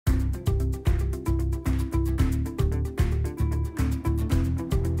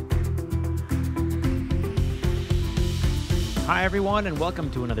Hi, everyone, and welcome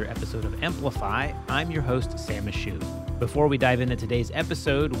to another episode of Amplify. I'm your host, Sam Ashu. Before we dive into today's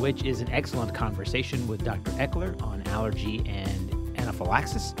episode, which is an excellent conversation with Dr. Eckler on allergy and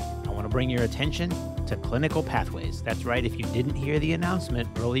anaphylaxis, I want to bring your attention to clinical pathways. That's right, if you didn't hear the announcement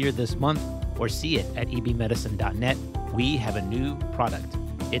earlier this month or see it at ebmedicine.net, we have a new product.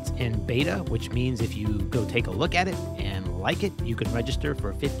 It's in beta, which means if you go take a look at it and like it, you can register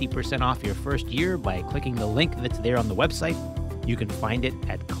for 50% off your first year by clicking the link that's there on the website. You can find it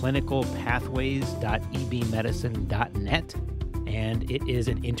at clinicalpathways.ebmedicine.net. And it is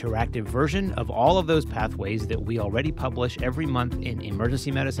an interactive version of all of those pathways that we already publish every month in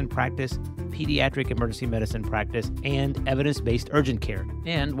emergency medicine practice, pediatric emergency medicine practice, and evidence-based urgent care.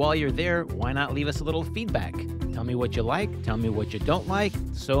 And while you're there, why not leave us a little feedback? Tell me what you like, tell me what you don't like.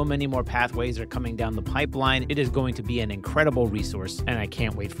 So many more pathways are coming down the pipeline. It is going to be an incredible resource, and I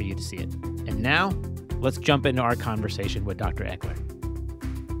can't wait for you to see it. And now, let's jump into our conversation with Dr. Eckler.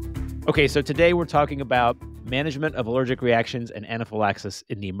 Okay, so today we're talking about management of allergic reactions and anaphylaxis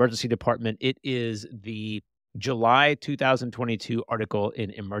in the emergency department. It is the July 2022 article in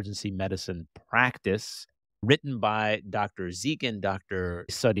Emergency Medicine Practice, written by Dr. Zeke and Dr.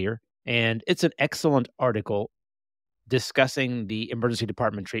 Sudir. And it's an excellent article discussing the emergency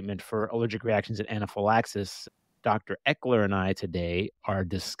department treatment for allergic reactions and anaphylaxis. Dr. Eckler and I today are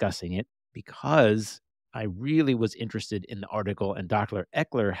discussing it because I really was interested in the article, and Dr.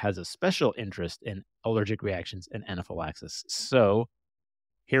 Eckler has a special interest in allergic reactions and anaphylaxis. So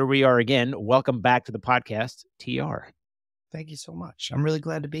here we are again. Welcome back to the podcast, TR. Thank you so much. I'm really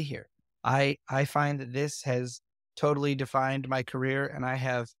glad to be here. I find that this has totally defined my career, and I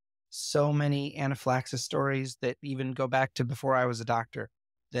have so many anaphylaxis stories that even go back to before I was a doctor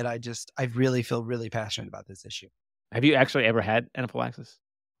that I really feel really passionate about this issue. Have you actually ever had anaphylaxis?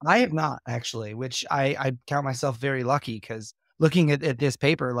 I have not, actually, which I count myself very lucky, because looking at this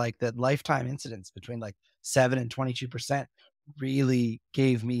paper, like the lifetime incidence between like 7 and 22% really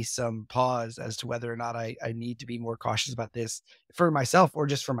gave me some pause as to whether or not I need to be more cautious about this for myself or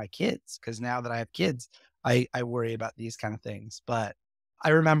just for my kids. Because now that I have kids, I worry about these kind of things. But I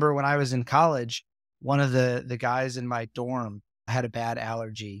remember when I was in college, one of the guys in my dorm had a bad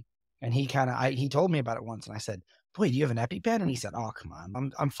allergy, and he told me about it once, and I said, "Boy, do you have an EpiPen?" And he said, "Oh, come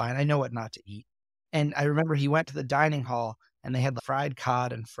on, I'm fine. I know what not to eat." And I remember he went to the dining hall, and they had fried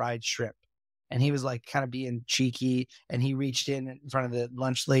cod and fried shrimp. And he was like kind of being cheeky, and he reached in front of the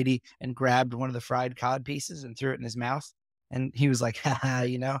lunch lady and grabbed one of the fried cod pieces and threw it in his mouth. And he was like, haha,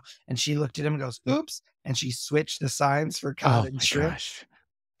 and she looked at him and goes, "Oops." And she switched the signs for cod and shrimp. Gosh.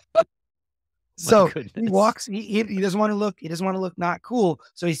 So he walks, he doesn't want to look, not cool.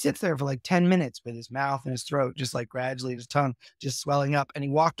 So he sits there for like 10 minutes with his mouth and his throat, just like gradually his tongue just swelling up. And he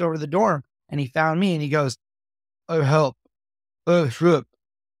walked over to the dorm and he found me and he goes, "Oh, help. Oh, shrimp."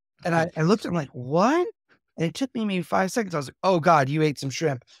 And I looked at him like, "What?" And it took me maybe 5 seconds. I was like, "Oh God, you ate some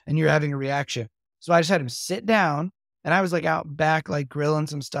shrimp and you're having a reaction." So I just had him sit down, and I was like out back, like grilling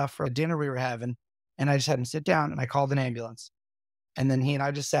some stuff for a dinner we were having. And I just had him sit down, and I called an ambulance. And then he and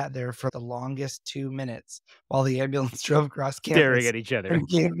I just sat there for the longest 2 minutes while the ambulance drove across campus. Staring at each other. And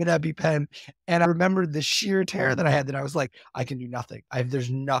gave him an EpiPen. And I remembered the sheer terror that I had, that I was like, I can do nothing. There's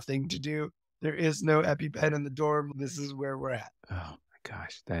nothing to do. There is no EpiPen in the dorm. This is where we're at. Oh my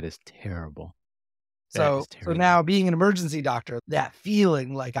gosh, that is terrible. So now, being an emergency doctor, that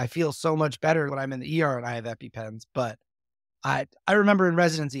feeling, like I feel so much better when I'm in the ER and I have EpiPens. But I remember in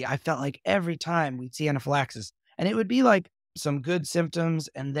residency, I felt like every time we'd see anaphylaxis, and it would be like some good symptoms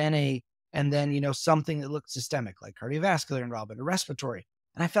and then something that looked systemic, like cardiovascular involvement or respiratory.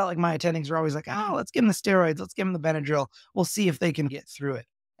 And I felt like my attendings were always like, "Oh, let's give them the steroids. Let's give them the Benadryl. We'll see if they can get through it."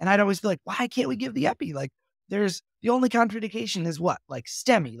 And I'd always feel like, why can't we give the epi? Like, there's the only contraindication is what? Like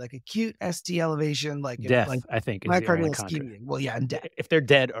STEMI, like acute ST elevation, like death, like I think, is the only myocardial ischemia. Well, yeah, and death. If they're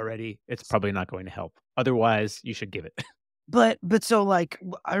dead already, it's probably not going to help. Otherwise, you should give it. But so like,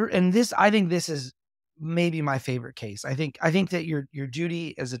 I think this is maybe my favorite case. I think that your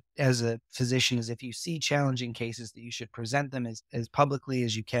duty as a physician is, if you see challenging cases, that you should present them as publicly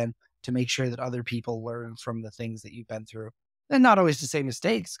as you can, to make sure that other people learn from the things that you've been through, and not always to say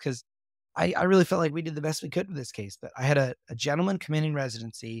mistakes. Because I really felt like we did the best we could with this case. But I had a gentleman come in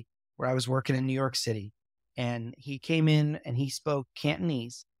residency where I was working in New York City, and he came in and he spoke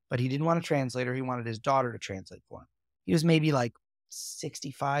Cantonese, but he didn't want a translator. He wanted his daughter to translate for him. He was maybe like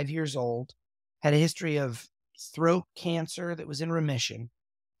 65 years old, had a history of throat cancer that was in remission,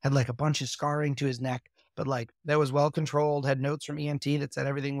 had like a bunch of scarring to his neck, but like that was well controlled, had notes from ENT that said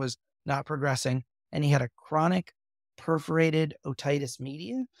everything was not progressing. And he had a chronic perforated otitis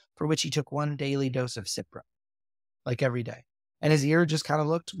media for which he took 1 daily dose of Cipro, like every day. And his ear just kind of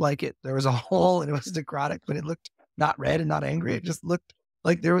looked like there was a hole and it was necrotic, but it looked not red and not angry. It just looked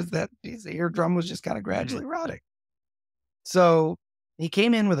like his eardrum was just kind of gradually rotting. So he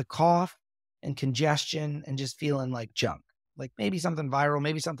came in with a cough and congestion and just feeling like junk, like maybe something viral,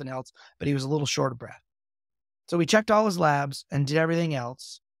 maybe something else, but he was a little short of breath. So we checked all his labs and did everything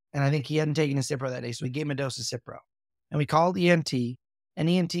else. And I think he hadn't taken a Cipro that day. So we gave him a dose of Cipro. And we called ENT, and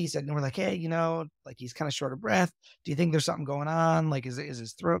ENT said, and we're like, hey, like he's kind of short of breath. Do you think there's something going on? Like, is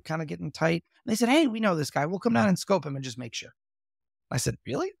his throat kind of getting tight? And they said, hey, we know this guy. We'll come down and scope him and just make sure. I said,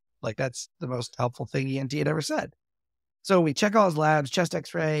 really? Like, that's the most helpful thing ENT had ever said. So we check all his labs, chest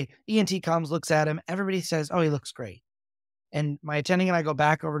x-ray, ENT comes, looks at him. Everybody says, oh, he looks great. And my attending and I go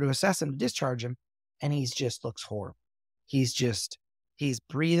back over to assess him, to discharge him, and he just looks horrible. He's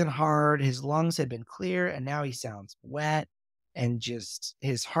breathing hard. His lungs had been clear, and now he sounds wet, and just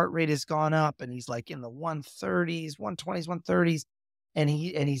his heart rate has gone up, and he's like in the 130s, 120s, 130s. And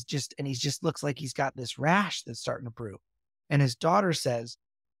he's just looks like he's got this rash that's starting to brew. And his daughter says,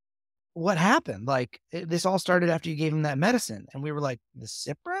 what happened? Like, this all started after you gave him that medicine. And we were like, the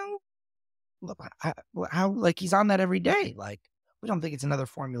Cipro? How, like, he's on that every day. Like, we don't think it's another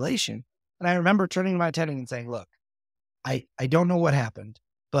formulation. And I remember turning to my attending and saying, look, I don't know what happened,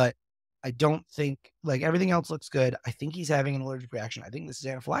 but I don't think, like, everything else looks good. I think he's having an allergic reaction. I think this is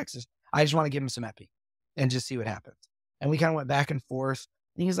anaphylaxis. I just want to give him some epi and just see what happens. And we kind of went back and forth.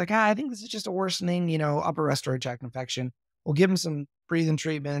 And he was like, I think this is just a worsening, upper respiratory tract infection. We'll give him some breathing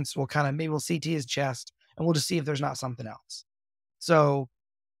treatments. Maybe we'll CT his chest, and we'll just see if there's not something else. So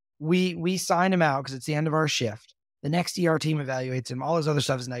we sign him out because it's the end of our shift. The next ER team evaluates him. All his other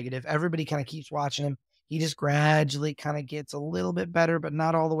stuff is negative. Everybody kind of keeps watching him. He just gradually kind of gets a little bit better, but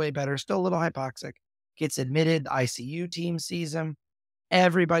not all the way better. Still a little hypoxic. Gets admitted. The ICU team sees him.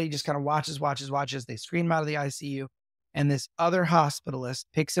 Everybody just kind of watches. They screen him out of the ICU. And this other hospitalist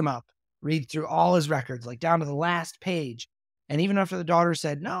picks him up, read through all his records, like down to the last page. And even after the daughter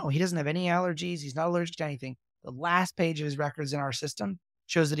said, no, he doesn't have any allergies, he's not allergic to anything, the last page of his records in our system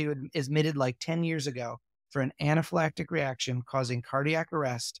shows that he was admitted like 10 years ago for an anaphylactic reaction causing cardiac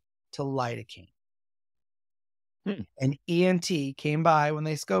arrest to lidocaine. And ENT came by when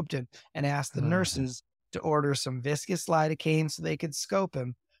they scoped him and asked the nurses to order some viscous lidocaine so they could scope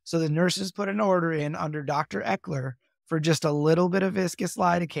him. So the nurses put an order in under Dr. Eckler for just a little bit of viscous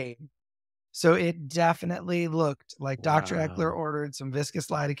lidocaine. So it definitely looked like Dr. Eckler ordered some viscous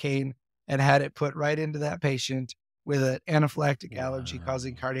lidocaine and had it put right into that patient with an anaphylactic allergy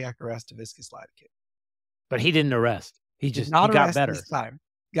causing cardiac arrest to viscous lidocaine. But he didn't arrest. He got better this time.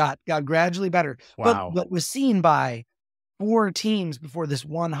 Got gradually better. Wow. But was seen by 4 teams before this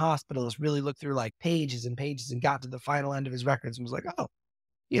one hospitalist really looked through like pages and pages and got to the final end of his records and was like, oh,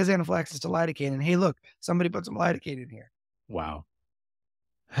 he has anaphylaxis to lidocaine. And hey, look, somebody put some lidocaine in here. Wow.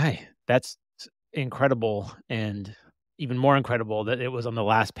 Hey, that's incredible, and even more incredible that it was on the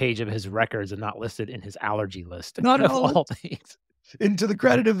last page of his records and not listed in his allergy list. Not all things. And to the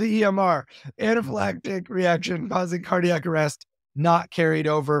credit of the EMR, anaphylactic reaction causing cardiac arrest not carried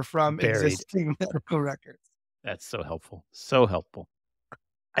over from existing medical records. That's so helpful. So helpful.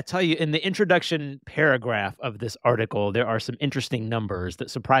 I tell you, in the introduction paragraph of this article, there are some interesting numbers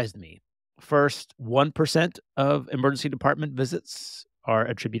that surprised me. First, 1% of emergency department visits are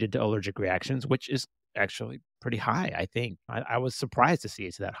attributed to allergic reactions, which is actually pretty high, I think. I was surprised to see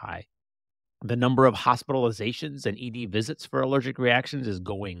it's that high. The number of hospitalizations and ED visits for allergic reactions is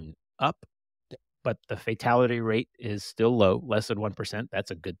going up, but the fatality rate is still low, less than 1%. That's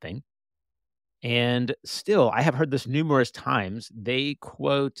a good thing. And still, I have heard this numerous times. They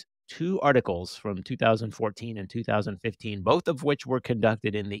quote 2 articles from 2014 and 2015, both of which were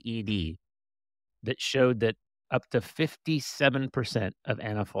conducted in the ED, that showed that up to 57% of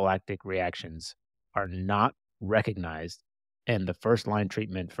anaphylactic reactions are not recognized, and the first-line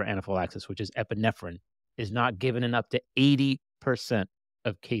treatment for anaphylaxis, which is epinephrine, is not given in up to 80%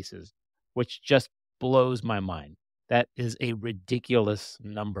 of cases, which just blows my mind. That is a ridiculous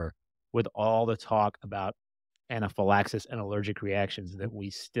number with all the talk about anaphylaxis and allergic reactions, that we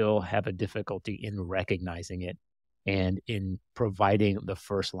still have a difficulty in recognizing it and in providing the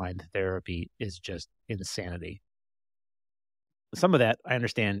first-line therapy is just insanity. Some of that, I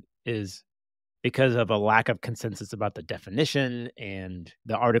understand, is because of a lack of consensus about the definition, and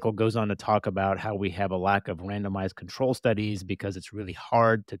the article goes on to talk about how we have a lack of randomized control studies because it's really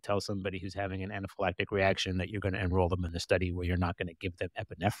hard to tell somebody who's having an anaphylactic reaction that you're going to enroll them in a study where you're not going to give them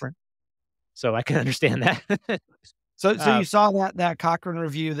epinephrine. So I can understand that. So you saw that Cochrane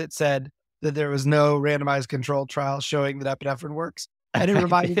review that said that there was no randomized controlled trial showing that epinephrine works? And it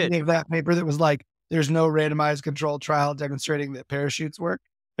reminded me of that paper that was like, there's no randomized controlled trial demonstrating that parachutes work.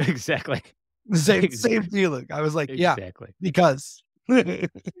 Exactly. Same feeling. I was like, yeah, Exactly. because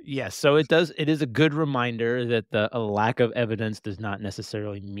Yes, so it is a good reminder that a lack of evidence does not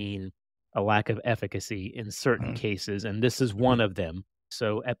necessarily mean a lack of efficacy in certain Mhm, cases, and this is mhm. one of them.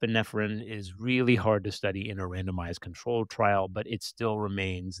 So epinephrine is really hard to study in a randomized controlled trial, but it still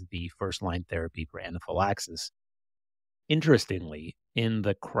remains the first-line therapy for anaphylaxis. Interestingly, in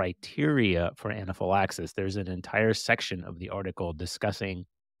the criteria for anaphylaxis, there's an entire section of the article discussing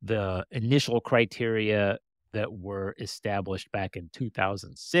the initial criteria that were established back in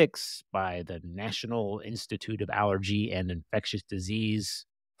 2006 by the National Institute of Allergy and Infectious Disease,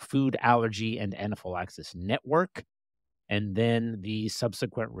 Food Allergy and Anaphylaxis Network, and then the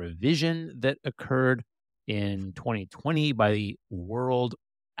subsequent revision that occurred in 2020 by the World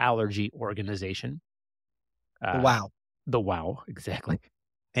Allergy Organization. Uh, Wow. the wow, exactly.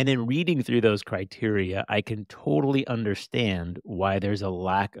 And in reading through those criteria, I can totally understand why there's a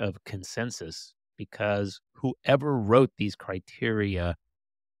lack of consensus because whoever wrote these criteria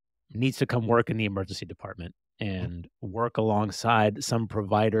needs to come work in the emergency department and work alongside some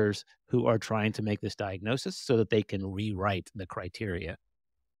providers who are trying to make this diagnosis so that they can rewrite the criteria.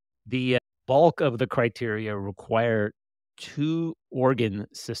 The bulk of the criteria require two organ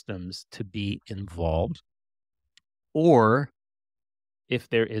systems to be involved, or if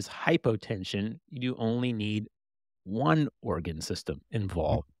there is hypotension, you only need one organ system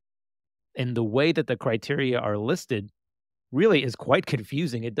involved. And the way that the criteria are listed really is quite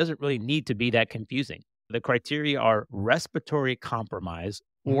confusing. It doesn't really need to be that confusing. The criteria are respiratory compromise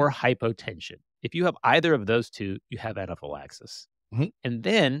Mhm, or hypotension. If you have either of those two, you have anaphylaxis. mhm. And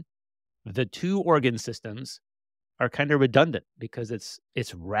then the two organ systems are kind of redundant because it's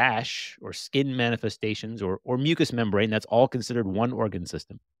rash or skin manifestations or mucous membrane. That's all considered one organ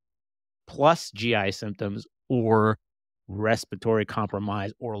system, plus GI symptoms or respiratory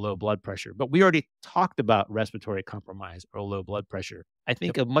compromise or low blood pressure. But we already talked about respiratory compromise or low blood pressure. I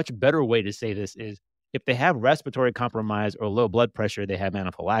think Yep. a much better way to say this is if they have respiratory compromise or low blood pressure, they have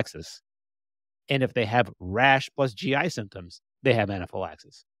anaphylaxis. And if they have rash plus GI symptoms, they have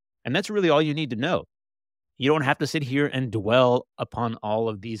anaphylaxis. And that's really all you need to know. You don't have to sit here and dwell upon all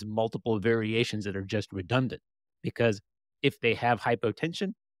of these multiple variations that are just redundant because if they have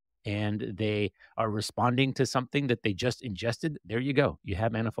hypotension and they are responding to something that they just ingested, there you go. You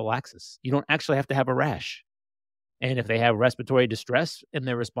have anaphylaxis. You don't actually have to have a rash. And if they have respiratory distress and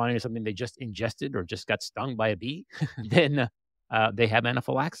they're responding to something they just ingested or just got stung by a bee, then they have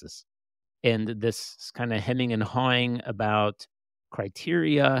anaphylaxis. And this kind of hemming and hawing about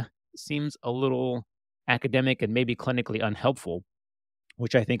criteria seems a little academic and maybe clinically unhelpful,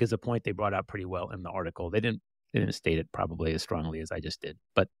 which I think is a point they brought out pretty well in the article. They didn't state it probably as strongly as I just did,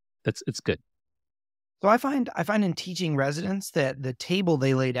 but it's good. So I find in teaching residents that the table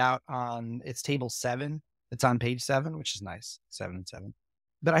they laid out on it's table 7, it's on page 7, which is nice, 7 and 7.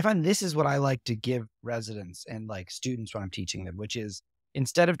 But I find this is what I like to give residents and like students when I'm teaching them, which is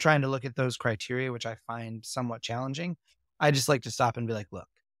instead of trying to look at those criteria, which I find somewhat challenging, I just like to stop and be like, look,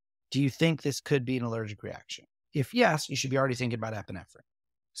 do you think this could be an allergic reaction? If yes, you should be already thinking about epinephrine.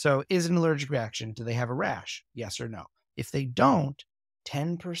 So is it an allergic reaction? Do they have a rash? Yes or no? If they don't,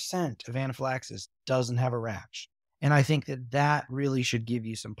 10% of anaphylaxis doesn't have a rash. And I think that that really should give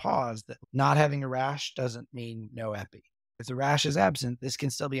you some pause that not having a rash doesn't mean no epi. If the rash is absent, this can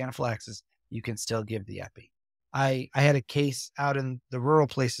still be anaphylaxis. You can still give the epi. I had a case out in the rural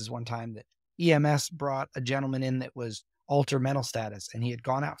places one time that EMS brought a gentleman in that was altered mental status and he had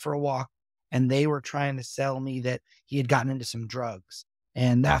gone out for a walk and they were trying to sell me that he had gotten into some drugs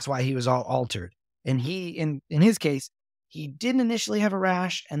and that's why he was all altered. And he, in his case, he didn't initially have a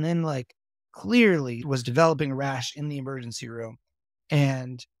rash and then like clearly was developing a rash in the emergency room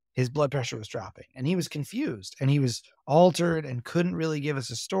and his blood pressure was dropping and he was confused and he was altered and couldn't really give us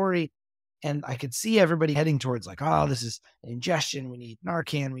a story. And I could see everybody heading towards like, oh, this is ingestion. We need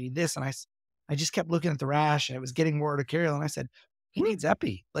Narcan. We need this. And I just kept looking at the rash and it was getting more urticarial. And I said, he needs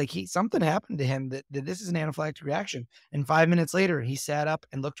epi. Like something happened to him that this is an anaphylactic reaction. And 5 minutes later, he sat up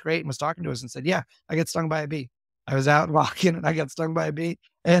and looked great and was talking to us and said, yeah, I got stung by a bee. I was out walking and I got stung by a bee.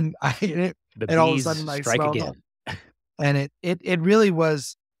 And The and all of a bees sudden I strike smelled again. and it really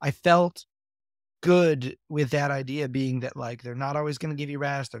was, I felt good with that idea being that like they're not always going to give you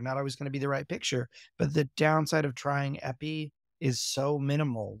rash, they're not always going to be the right picture, but the downside of trying epi is so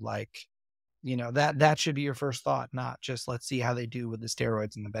minimal. Like, that should be your first thought, not just let's see how they do with the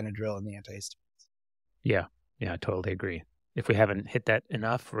steroids and the Benadryl and the antihistamine. Yeah, yeah, I totally agree. If we haven't hit that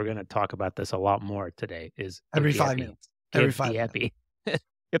enough, we're going to talk about this a lot more today. Is give Every the five epi, minutes. Every give five the minutes. epi.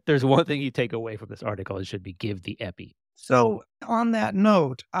 If there's one thing you take away from this article, it should be give the epi. So on that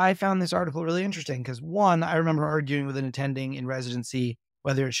note, I found this article really interesting because one, I remember arguing with an attending in residency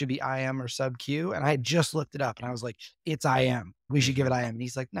whether it should be IM or sub Q. And I had just looked it up and I was like, it's IM. We should give it IM. And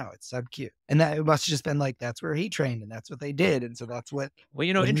he's like, no, it's sub Q. And that it must have just been like, that's where he trained and that's what they did. And so that's what, Well,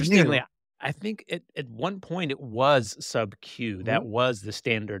 what he interestingly, knew. I think at one point it was sub Q. That Mhm. was the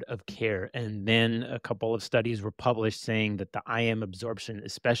standard of care. And then a couple of studies were published saying that the IM absorption,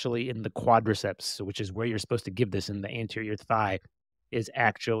 especially in the quadriceps, which is where you're supposed to give this in the anterior thigh, is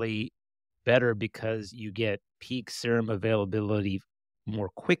actually better because you get peak serum availability more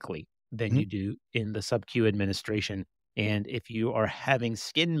quickly than Mhm. you do in the sub Q administration. And if you are having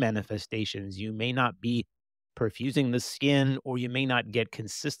skin manifestations, you may not be perfusing the skin or you may not get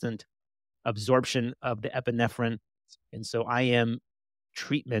consistent absorption of the epinephrine. And so IM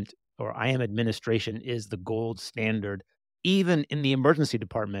treatment or IM administration is the gold standard. Even in the emergency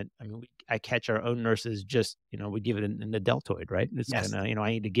department, I mean, I catch our own nurses just, we give it in the deltoid, right? It's Yes. kind of, I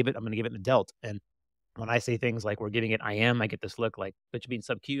need to give it, I'm going to give it in the delt. And when I say things like we're giving it IM, I get this look like, but you mean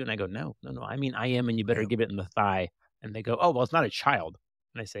sub Q? And I go, no, no, no, I mean IM and you better give it in the thigh. And they go, oh, well, it's not a child.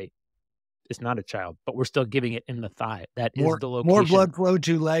 And I say, it's not a child, but we're still giving it in the thigh. That is the More location. blood flow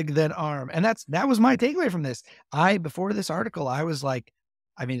to leg than arm. And that was my takeaway from this. Before this article, I was like,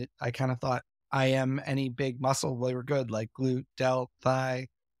 I mean, I kind of thought IM any big muscle, they were good, like glute, delt, thigh.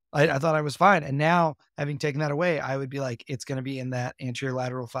 I thought I was fine. And now having taken that away, I would be like, it's going to be in that anterior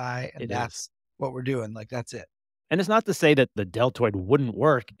lateral thigh. And It is. that's what we're doing. Like, that's it. And it's not to say that the deltoid wouldn't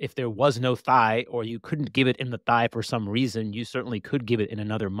work if there was no thigh or you couldn't give it in the thigh for some reason. You certainly could give it in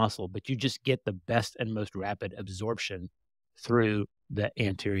another muscle, but you just get the best and most rapid absorption through the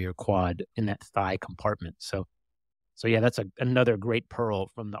anterior quad in that thigh compartment. So yeah, that's another great pearl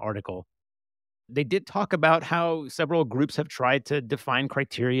from the article. They did talk about how several groups have tried to define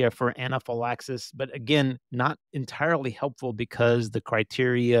criteria for anaphylaxis, but again, not entirely helpful because the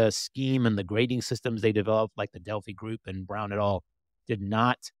criteria scheme and the grading systems they developed, like the Delphi group and Brown et al., did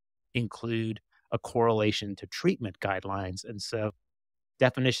not include a correlation to treatment guidelines. And so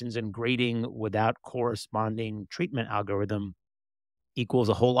definitions and grading without corresponding treatment algorithm equals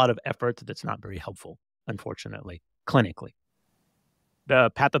a whole lot of effort that's not very helpful, unfortunately, clinically.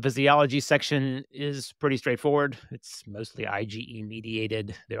 The pathophysiology section is pretty straightforward. It's mostly IgE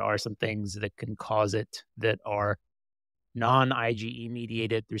mediated. There are some things that can cause it that are non-IgE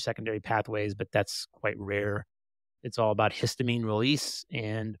mediated through secondary pathways, but that's quite rare. It's all about histamine release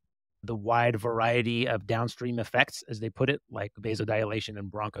and the wide variety of downstream effects, as they put it, like vasodilation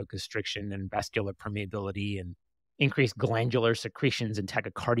and bronchoconstriction and vascular permeability and increased glandular secretions and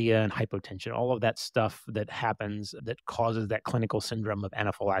tachycardia and hypotension, all of that stuff that happens that causes that clinical syndrome of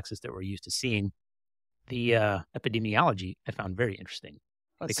anaphylaxis that we're used to seeing. The epidemiology I found very interesting.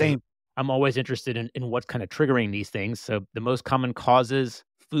 Same. I'm always interested in what's kind of triggering these things. So the most common causes: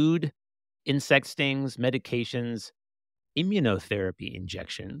 food, insect stings, medications, immunotherapy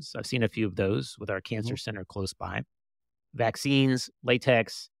injections. I've seen a few of those with our cancer center close by. Vaccines,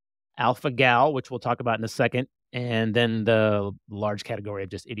 latex, alpha-gal, which we'll talk about in a second, and then the large category of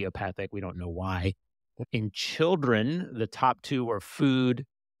just idiopathic. We don't know why. In children, the top two were food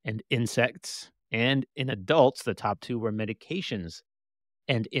and insects. And in adults, the top two were medications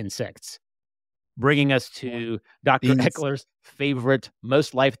and insects. Bringing us to Dr. Bees. Eckler's favorite,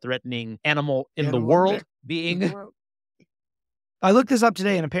 most life-threatening animal in the world, being... I looked this up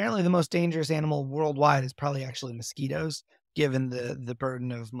today, and apparently the most dangerous animal worldwide is probably actually mosquitoes, given the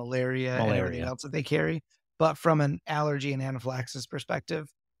burden of malaria and everything else that they carry. But from an allergy and anaphylaxis perspective,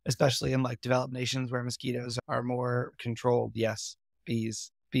 especially in like developed nations where mosquitoes are more controlled, yes,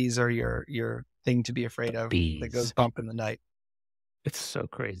 bees. Bees are your thing to be afraid of that goes bump in the night. It's so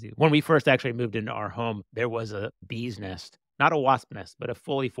crazy. When we first actually moved into our home, there was a bee's nest, not a wasp nest, but a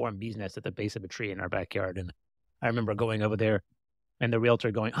fully formed bee's nest at the base of a tree in our backyard. And I remember going over there and the realtor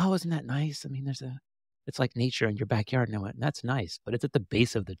going, oh, isn't that nice? I mean, it's like nature in your backyard. And I went, that's nice, but it's at the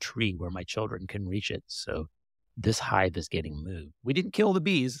base of the tree where my children can reach it. So this hive is getting moved. We didn't kill the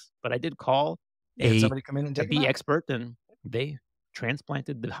bees, but I did call somebody come in and a take bee expert, and they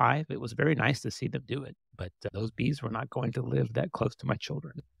transplanted the hive. It was very nice to see them do it, but those bees were not going to live that close to my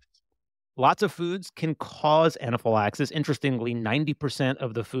children. Lots of foods can cause anaphylaxis. Interestingly, 90%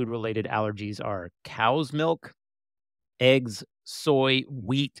 of the food-related allergies are cow's milk, eggs, soy,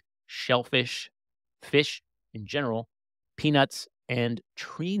 wheat, shellfish, fish in general, peanuts, and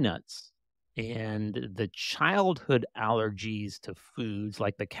tree nuts. And the childhood allergies to foods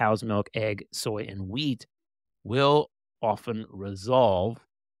like the cow's milk, egg, soy, and wheat will often resolve,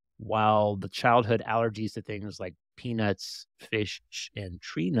 while the childhood allergies to things like peanuts, fish, and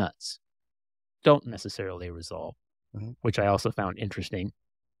tree nuts don't necessarily resolve, which I also found interesting.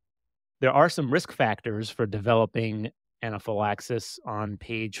 There are some risk factors for developing anaphylaxis. On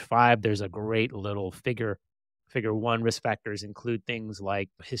page 5, there's a great little figure. Figure 1 risk factors include things like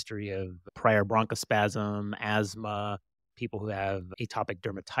history of prior bronchospasm, asthma, people who have atopic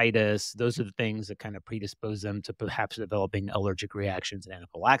dermatitis. Those are the things that kind of predispose them to perhaps developing allergic reactions and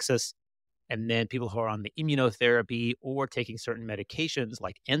anaphylaxis. And then people who are on the immunotherapy or taking certain medications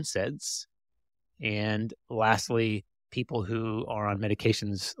like NSAIDs. And lastly, people who are on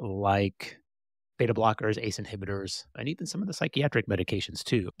medications like beta blockers, ACE inhibitors, and even some of the psychiatric medications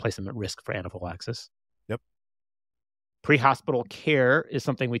too, place them at risk for anaphylaxis. Yep. Prehospital care is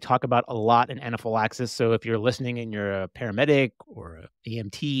something we talk about a lot in anaphylaxis. So if you're listening and you're a paramedic or an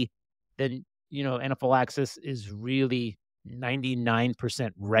EMT, then, anaphylaxis is really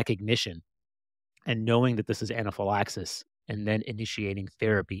 99% recognition and knowing that this is anaphylaxis and then initiating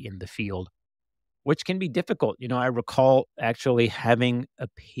therapy in the field, which can be difficult. I recall actually having a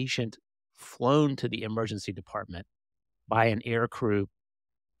patient flown to the emergency department by an air crew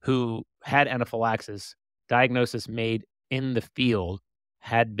who had anaphylaxis, diagnosis made in the field,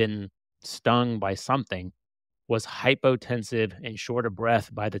 had been stung by something, was hypotensive and short of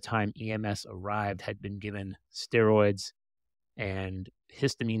breath by the time EMS arrived, had been given steroids and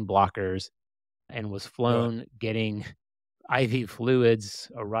histamine blockers, and was flown getting IV fluids,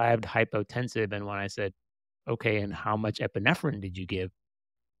 arrived hypotensive. And when I said, okay, and how much epinephrine did you give?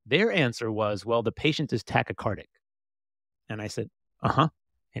 Their answer was, well, the patient is tachycardic. And I said, uh-huh.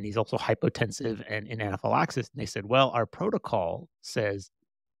 And he's also hypotensive and in anaphylaxis. And they said, well, our protocol says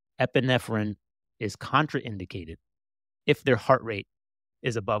epinephrine is contraindicated if their heart rate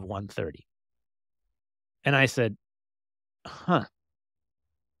is above 130. And I said, huh.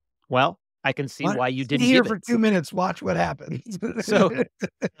 Well, I can see why you didn't here give for it. 2 minutes. Watch what happens. So,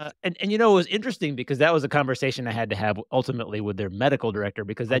 it was interesting because that was a conversation I had to have ultimately with their medical director,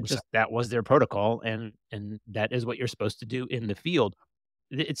 because that was their protocol, and that is what you're supposed to do in the field.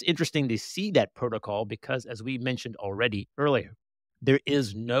 It's interesting to see that protocol because, as we mentioned already earlier, there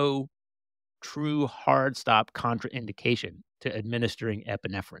is no true hard stop contraindication to administering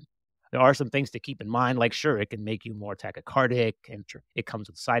epinephrine. There are some things to keep in mind, like, sure, it can make you more tachycardic, and it comes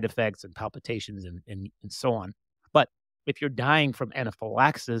with side effects and palpitations and so on. But if you're dying from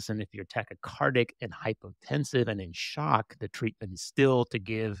anaphylaxis and if you're tachycardic and hypotensive and in shock, the treatment is still to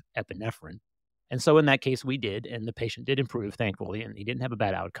give epinephrine. And so in that case, we did, and the patient did improve, thankfully, and he didn't have a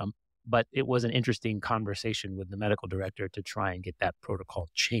bad outcome. But it was an interesting conversation with the medical director to try and get that protocol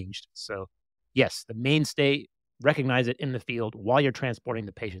changed. So yes, the mainstay, recognize it in the field while you're transporting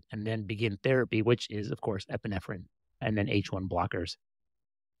the patient, and then begin therapy, which is, of course, epinephrine and then H1 blockers.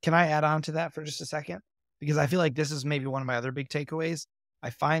 Can I add on to that for just a second? Because I feel like this is maybe one of my other big takeaways. I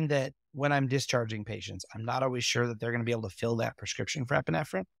find that when I'm discharging patients, I'm not always sure that they're going to be able to fill that prescription for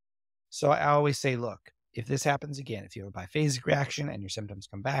epinephrine. So I always say, look, if this happens again, if you have a biphasic reaction and your symptoms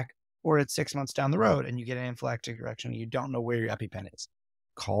come back, or it's 6 months down the road and you get an anaphylactic reaction and you don't know where your EpiPen is,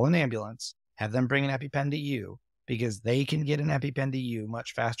 call an ambulance, have them bring an EpiPen to you, because they can get an EpiPen to you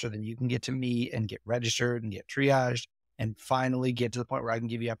much faster than you can get to me and get registered and get triaged and finally get to the point where I can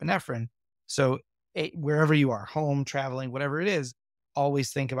give you epinephrine. So wherever you are, home, traveling, whatever it is,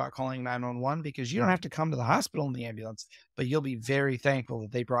 always think about calling 911, because you don't have to come to the hospital in the ambulance, but you'll be very thankful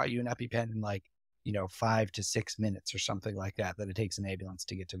that they brought you an EpiPen in 5 to 6 minutes or something like that it takes an ambulance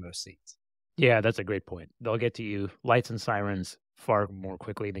to get to most seats. Yeah, that's a great point. They'll get to you, lights and sirens, far more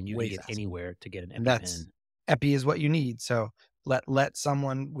quickly than you can get anywhere to get an EpiPen. Epi is what you need. So let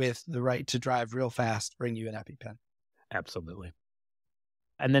someone with the right to drive real fast bring you an EpiPen. Absolutely.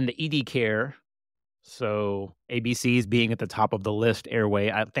 And then the ED care. So ABCs being at the top of the list,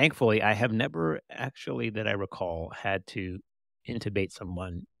 Airway. Thankfully, I have never actually, that I recall, had to intubate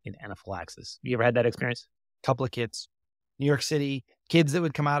someone in anaphylaxis. You ever had that experience? Couple of kids. New York City, kids that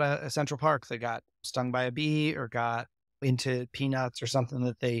would come out of Central Park that got stung by a bee or got into peanuts or something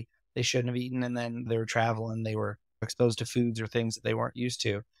that they shouldn't have eaten, and then they were traveling, they were exposed to foods or things that they weren't used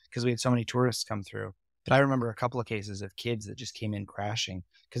to because we had so many tourists come through. But I remember a couple of cases of kids that just came in crashing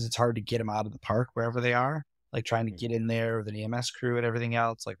because it's hard to get them out of the park wherever they are, like trying to get in there with an EMS crew and everything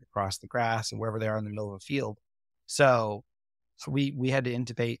else, like across the grass and wherever they are in the middle of a field. So we had to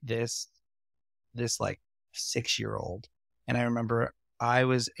intubate this like 6-year-old. And I remember I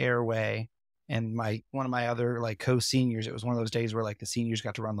was Airway, and one of my other like co-seniors, it was one of those days where like the seniors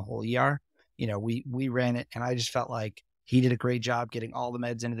got to run the whole ER. We ran it, and I just felt like he did a great job getting all the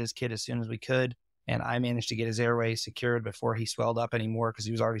meds into this kid as soon as we could. And I managed to get his airway secured before he swelled up anymore, because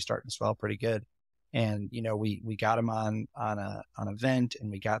he was already starting to swell pretty good. And, we got him on a vent,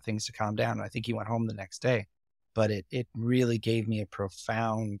 and we got things to calm down. And I think he went home the next day, but it really gave me a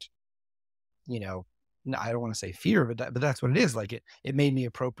profound, I don't want to say fear, but that's what it is. Like it made me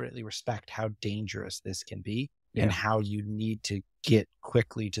appropriately respect how dangerous this can be, and Yeah. how you need to get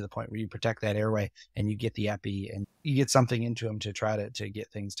quickly to the point where you protect that airway, and you get the epi, and you get something into him to try to get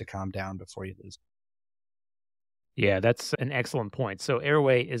things to calm down before you lose. Yeah, that's an excellent point. So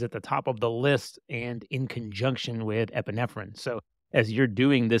Airway is at the top of the list and in conjunction with epinephrine. So as you're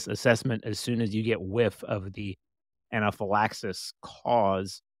doing this assessment, as soon as you get whiff of the anaphylaxis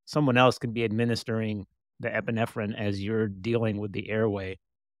cause, someone else can be administering the epinephrine as you're dealing with the airway.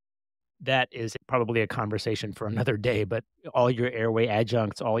 That is probably a conversation for another day, but all your airway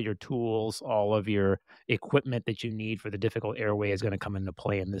adjuncts, all your tools, all of your equipment that you need for the difficult airway is going to come into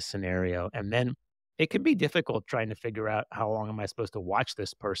play in this scenario. And then it can be difficult trying to figure out how long am I supposed to watch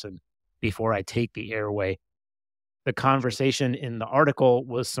this person before I take the airway. The conversation in the article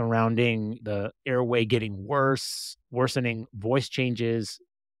was surrounding the airway getting worse, worsening voice changes,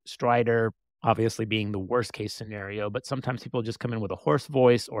 stridor obviously being the worst case scenario, but sometimes people just come in with a hoarse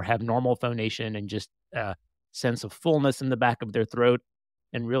voice or have normal phonation and just a sense of fullness in the back of their throat.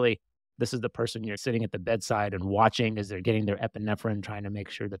 And really, this is the person you're sitting at the bedside and watching as they're getting their epinephrine, trying to make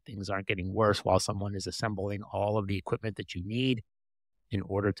sure that things aren't getting worse while someone is assembling all of the equipment that you need in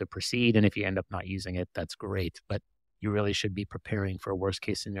order to proceed. And if you end up not using it, that's great. But you really should be preparing for a worst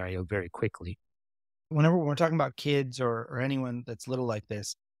case scenario very quickly. Whenever we're talking about kids or anyone that's little like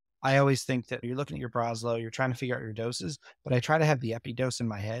this, I always think that you're looking at your Broslow, you're trying to figure out your doses, but I try to have the epi dose in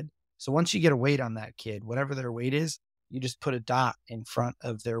my head. So once you get a weight on that kid, whatever their weight is, you just put a dot in front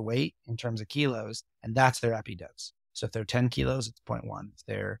of their weight in terms of kilos, and that's their epi dose. So if they're 10 kilos, it's 0.1. If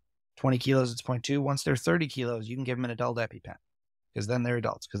they're 20 kilos, it's 0.2. Once they're 30 kilos, you can give them an adult EpiPen, because then they're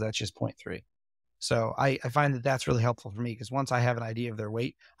adults, because that's just 0.3. So I find that that's really helpful for me, because once I have an idea of their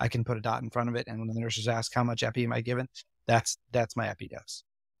weight, I can put a dot in front of it. And when the nurses ask how much epi am I given, that's my epi dose.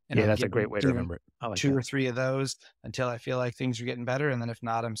 And Yeah, I'm that's a giving great way to remember it. I like two that. or three of those until I feel like things are getting better. And then if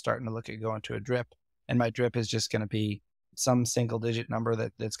not, I'm starting to look at going to a drip. And my drip is just going to be some single digit number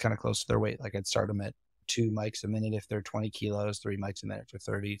that's kind of close to their weight. Like I'd start them at 2 mics a minute if they're 20 kilos, 3 mics a minute for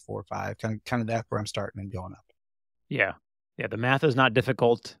 30, 4, 5, kind of that's where I'm starting and going up. Yeah. Yeah, the math is not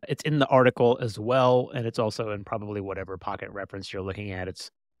difficult. It's in the article as well, and it's also in probably whatever pocket reference you're looking at. It's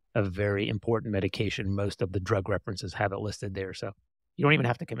a very important medication. Most of the drug references have it listed there, so you don't even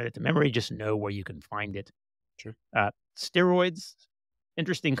have to commit it to memory. Just know where you can find it. Sure. Steroids,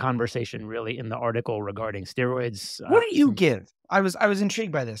 interesting conversation really in the article regarding steroids. What do you give? I was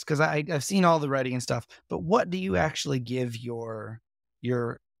intrigued by this because I've seen all the writing and stuff, but what do you actually give your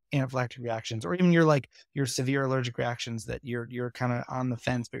anaphylactic reactions, or even your severe allergic reactions that you're kind of on the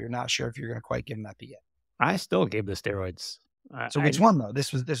fence, but you're not sure if you're going to quite give them epi yet? I still gave the steroids. So which one though?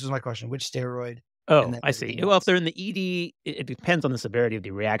 This was my question. Which steroid? And Oh, then I see. everything Well, if else. they're in the ED, it depends on the severity of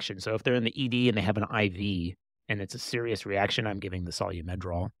the reaction. So if they're in the ED and they have an IV and it's a serious reaction, I'm giving the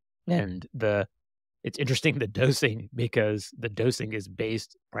Solumedrol. And it's interesting the dosing, because the dosing is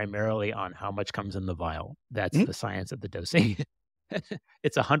based primarily on how much comes in the vial. That's Mhm. the science of the dosing.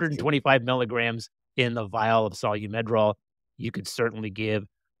 It's 125 milligrams in the vial of Solumedrol. You could certainly give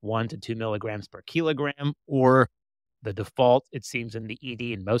 1 to 2 milligrams per kilogram, or the default, it seems, in the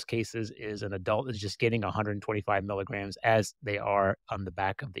ED in most cases is an adult is just getting 125 milligrams as they are on the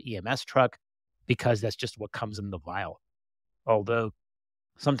back of the EMS truck, because that's just what comes in the vial. Although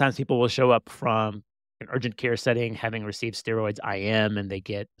sometimes people will show up from an urgent care setting having received steroids IM and they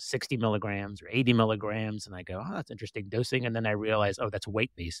get 60 milligrams or 80 milligrams. And I go, oh, that's interesting dosing. And then I realize, oh, that's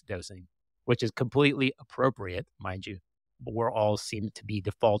weight based dosing, which is completely appropriate, mind you. But we're all seem to be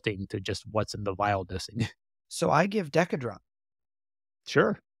defaulting to just what's in the vial dosing. So I give Decadron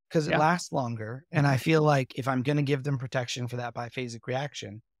Sure. because it Yeah. lasts longer, and I feel like if I'm going to give them protection for that biphasic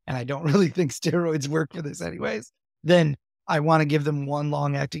reaction, and I don't really think steroids work for this anyways, then I want to give them one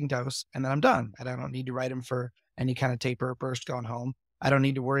long acting dose, and then I'm done. And I don't need to write them for any kind of taper or burst going home. I don't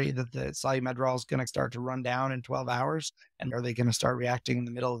need to worry that the Solumedrol is going to start to run down in 12 hours, and are they going to start reacting in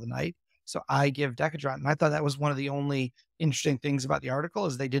the middle of the night? So I give Decadron, and I thought that was one of the only interesting things about the article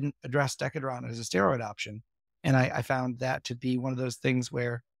is they didn't address Decadron as a steroid option. And I found that to be one of those things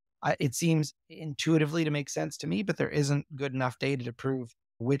where it seems intuitively to make sense to me, but there isn't good enough data to prove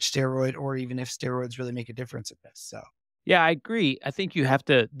which steroid or even if steroids really make a difference in this. So Yeah, I agree. I think you have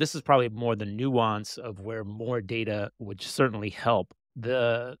to, this is probably more the nuance of where more data would certainly help.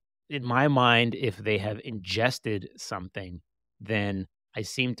 In my mind, if they have ingested something, then I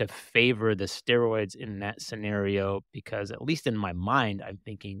seem to favor the steroids in that scenario because, at least in my mind, I'm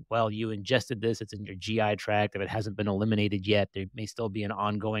thinking, well, you ingested this, it's in your GI tract. If it hasn't been eliminated yet, there may still be an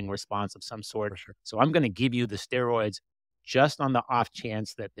ongoing response of some sort. For sure. So I'm going to give you the steroids just on the off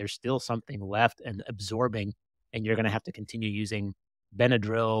chance that there's still something left and absorbing, and you're going to have to continue using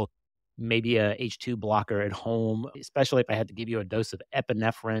Benadryl, maybe a H2 blocker at home, especially if I had to give you a dose of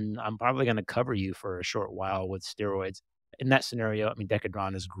epinephrine. I'm probably going to cover you for a short while with steroids. In that scenario, I mean,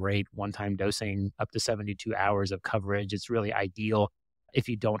 Decadron is great. One-time dosing, up to 72 hours of coverage. It's really ideal if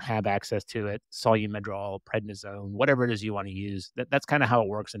you don't have access to it. Solumedrol, prednisone, whatever it is you want to use. That's kind of how it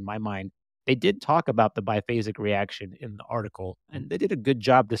works in my mind. They did talk about the biphasic reaction in the article, and they did a good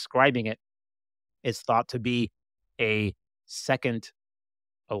job describing it. It's thought to be a second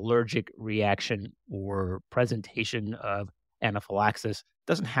allergic reaction or presentation of anaphylaxis.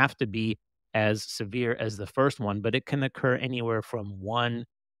 Doesn't have to be as severe as the first one, but it can occur anywhere from 1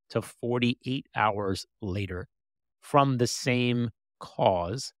 to 48 hours later from the same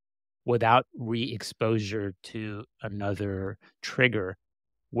cause without re-exposure to another trigger,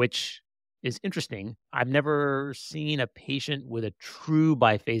 which is interesting. I've never seen a patient with a true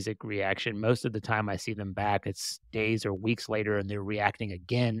biphasic reaction. Most of the time I see them back, it's days or weeks later, and they're reacting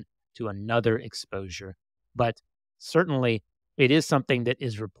again to another exposure. But certainly it is something that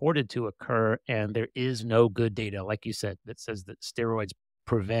is reported to occur, and there is no good data, like you said, that says that steroids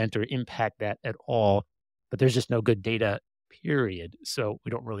prevent or impact that at all. But there's just no good data, period. So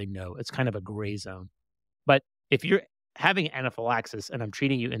we don't really know. It's kind of a gray zone. But if you're having anaphylaxis and I'm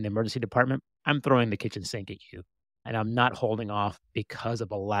treating you in the emergency department, I'm throwing the kitchen sink at you. And I'm not holding off because of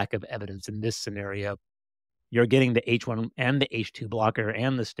a lack of evidence in this scenario. You're getting the H1 and the H2 blocker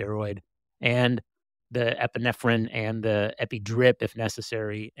and the steroid and the epinephrine and the epidrip if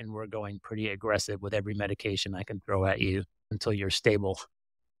necessary. And we're going pretty aggressive with every medication I can throw at you until you're stable.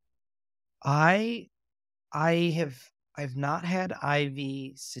 I I've not had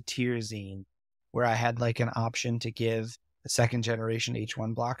IV cetirizine where I had like an option to give a second generation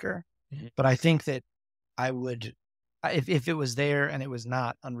H1 blocker. Mhm. But I think that I would, if it was there and it was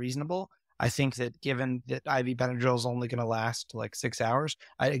not unreasonable, I think that given that IV Benadryl is only going to last like 6 hours,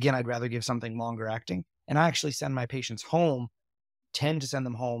 I'd rather give something longer acting. And I actually send my patients home, tend to send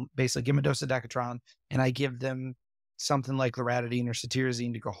them home, basically give them a dose of Decatron, and I give them something like loratadine or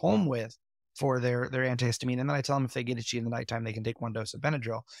cetirizine to go home with for their antihistamine. And then I tell them if they get itchy in the nighttime, they can take one dose of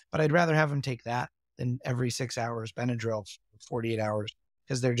Benadryl. But I'd rather have them take that than every 6 hours Benadryl for 48 hours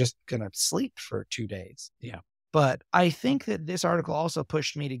because they're just going to sleep for 2 days. Yeah. But I think that this article also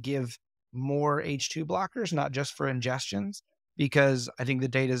pushed me to give more H2 blockers, not just for ingestions, because I think the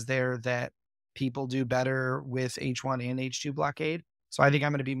data is there that people do better with H1 and H2 blockade. So I think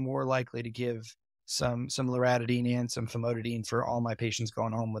I'm going to be more likely to give some loratadine and some famotidine for all my patients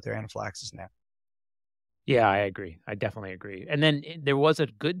going home with their anaphylaxis now. Yeah, I agree. I definitely agree. And then there was a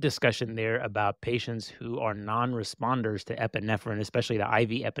good discussion there about patients who are non-responders to epinephrine, especially the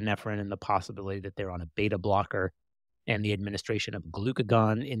IV epinephrine, and the possibility that they're on a beta blocker and the administration of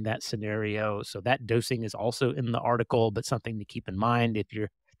glucagon in that scenario. So that dosing is also in the article, but something to keep in mind if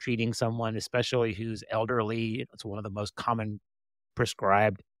you're treating someone, especially who's elderly. It's one of the most common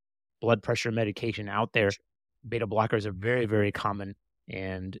prescribed blood pressure medication out there. Beta blockers are very, very common.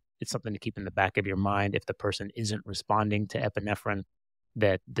 And it's something to keep in the back of your mind if the person isn't responding to epinephrine,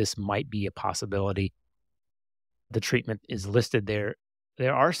 that this might be a possibility. The treatment is listed there.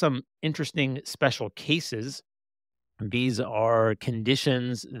 There are some interesting special cases. These are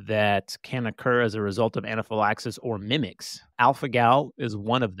conditions that can occur as a result of anaphylaxis or mimics. Alpha-gal is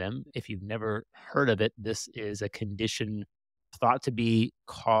one of them. If you've never heard of it, this is a condition thought to be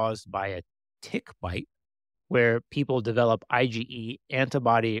caused by a tick bite, where people develop IgE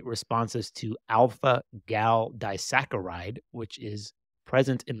antibody responses to alpha-gal disaccharide, which is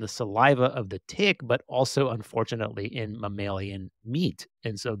present in the saliva of the tick, but also, unfortunately, in mammalian meat.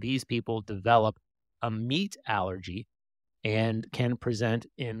 And so these people develop a meat allergy and can present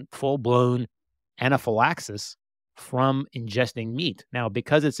in full-blown anaphylaxis from ingesting meat. Now,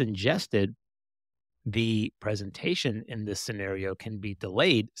 because it's ingested, the presentation in this scenario can be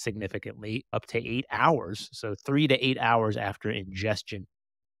delayed significantly up to 8 hours. So 3 to 8 hours after ingestion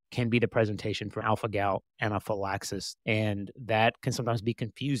can be the presentation for alpha-gal anaphylaxis. And that can sometimes be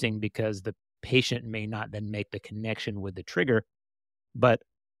confusing because the patient may not then make the connection with the trigger. But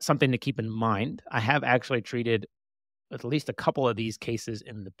something to keep in mind, I have actually treated at least a couple of these cases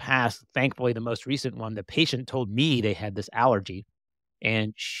in the past. Thankfully, the most recent one, the patient told me they had this allergy.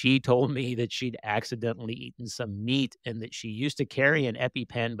 And she told me that she'd accidentally eaten some meat and that she used to carry an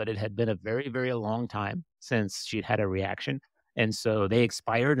EpiPen, but it had been a very, very long time since she'd had a reaction. And so they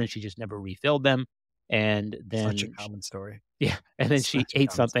expired and she just never refilled them. And Such a then, common story. yeah, and then she Such a ate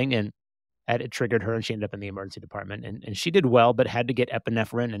common story. something and it triggered her and she ended up in the emergency department. And she did well, but had to get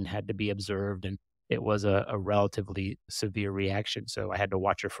epinephrine and had to be observed. And it was a relatively severe reaction. So I had to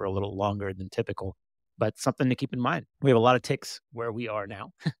watch her for a little longer than typical. But something to keep in mind. We have a lot of ticks where we are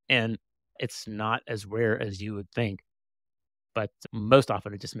now, and it's not as rare as you would think. But most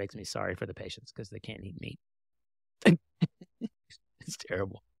often it just makes me sorry for the patients because they can't eat meat. It's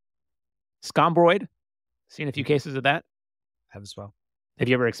terrible. Scombroid, seen a few cases of that. Have as well. Have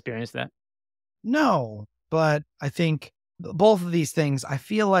you ever experienced that? No, but I think both of these things, I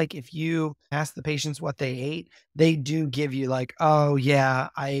feel like if you ask the patients what they ate, they do give you like, oh yeah,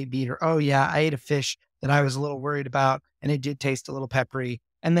 I ate beet, or oh yeah, I ate a fish that I was a little worried about and it did taste a little peppery.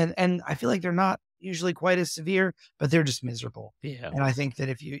 And I feel like they're not usually quite as severe, but they're just miserable. Yeah. And I think that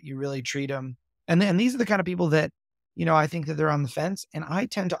if you really treat them, and these are the kind of people that, I think that they're on the fence, and I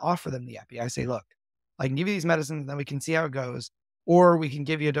tend to offer them the epi. I say, look, I can give you these medicines, then we can see how it goes. Or we can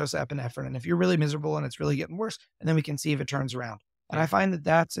give you a dose of epinephrine. And if you're really miserable and it's really getting worse, and then we can see if it turns around. And Yeah. I find that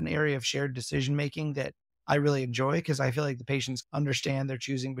that's an area of shared decision making that I really enjoy, because I feel like the patients understand they're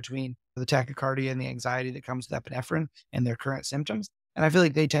choosing between the tachycardia and the anxiety that comes with epinephrine and their current symptoms. And I feel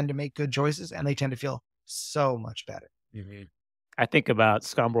like they tend to make good choices and they tend to feel so much better. Mhm. I think about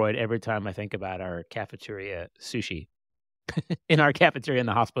Scombroid every time I think about our cafeteria sushi. In our cafeteria in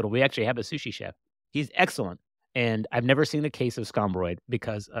the hospital, we actually have a sushi chef. He's excellent, and I've never seen a case of Scombroid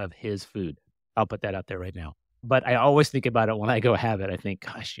because of his food. I'll put that out there right now. But I always think about it when I go have it. I think,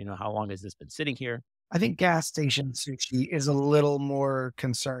 gosh, how long has this been sitting here? I think gas station sushi is a little more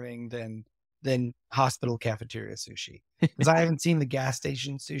concerning than hospital cafeteria sushi, because I haven't seen the gas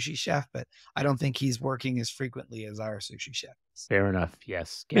station sushi chef, but I don't think he's working as frequently as our sushi chef is. Fair enough.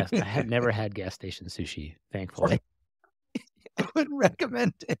 Yes. I have never had gas station sushi, thankfully. I wouldn't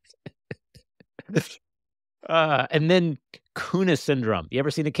recommend it. And then Kounis syndrome. You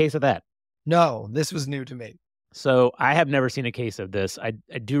ever seen a case of that? No, this was new to me. So I have never seen a case of this. I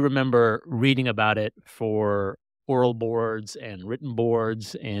do remember reading about it for oral boards and written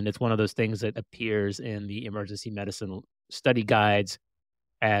boards, and it's one of those things that appears in the emergency medicine study guides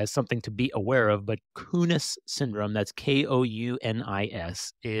as something to be aware of. But Kounis syndrome, that's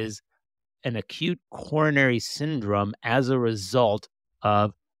Kounis, is an acute coronary syndrome as a result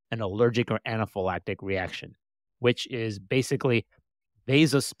of an allergic or anaphylactic reaction, which is basically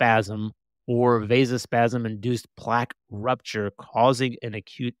vasospasm or vasospasm-induced plaque rupture causing an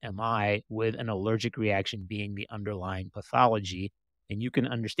acute MI with an allergic reaction being the underlying pathology. And you can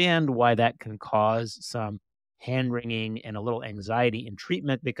understand why that can cause some hand-wringing and a little anxiety in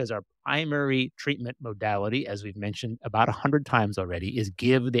treatment, because our primary treatment modality, as we've mentioned about 100 times already, is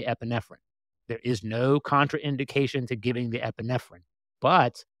give the epinephrine. There is no contraindication to giving the epinephrine,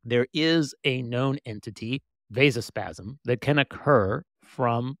 but there is a known entity, vasospasm, that can occur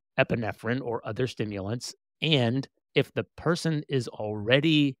from epinephrine or other stimulants. And if the person is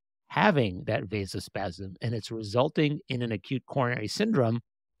already having that vasospasm and it's resulting in an acute coronary syndrome,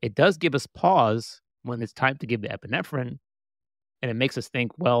 it does give us pause when it's time to give the epinephrine. And it makes us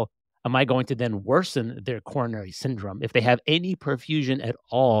think, well, am I going to then worsen their coronary syndrome? If they have any perfusion at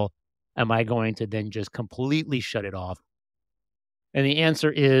all, am I going to then just completely shut it off? And the answer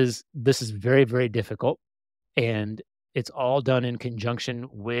is this is very, very difficult. And it's all done in conjunction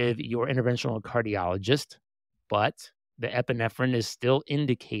with your interventional cardiologist. But the epinephrine is still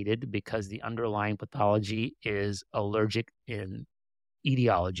indicated because the underlying pathology is allergic in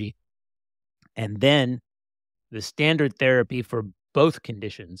etiology. And then the standard therapy for both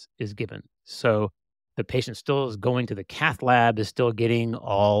conditions is given. So the patient still is going to the cath lab, is still getting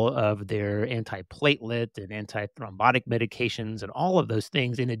all of their antiplatelet and antithrombotic medications and all of those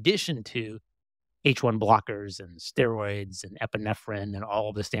things, in addition to H1 blockers and steroids and epinephrine and all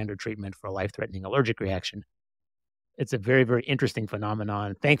of the standard treatment for a life-threatening allergic reaction. It's a very, very interesting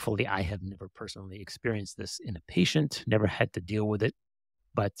phenomenon. Thankfully, I have never personally experienced this in a patient, never had to deal with it.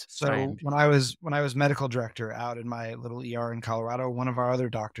 But So when I was medical director out in my little ER in Colorado, one of our other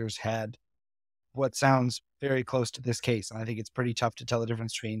doctors had what sounds very close to this case. And I think it's pretty tough to tell the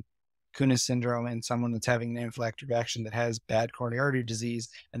difference between Kounis syndrome and someone that's having an anaphylactic reaction that has bad coronary artery disease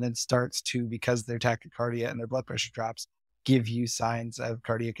and then starts to, because their tachycardia and their blood pressure drops, give you signs of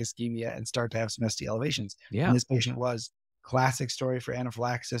cardiac ischemia and start to have some ST elevations. yeah, And this patient was classic story for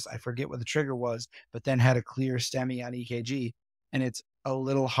anaphylaxis. I forget what the trigger was, but then had a clear STEMI on EKG. And it's a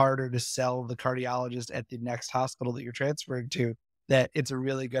little harder to sell the cardiologist at the next hospital that you're transferring to that it's a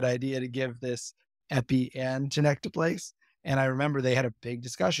really good idea to give this epi and tenecteplase. And I remember they had a big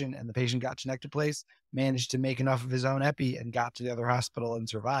discussion, and the patient got to Nectar Place, managed to make enough of his own epi, and got to the other hospital and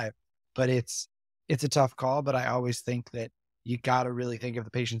survived. But it's a tough call. But I always think that you got to really think if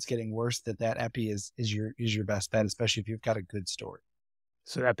the patient's getting worse, that epi is your best bet, especially if you've got a good story.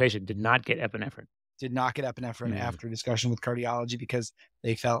 So that patient did not get epinephrine. Did not get epinephrine after discussion with cardiology because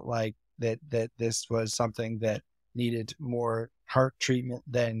they felt like that this was something that needed more heart treatment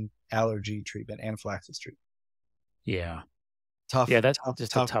than allergy treatment, anaphylaxis treatment. Yeah. Tough. Yeah, that's tough,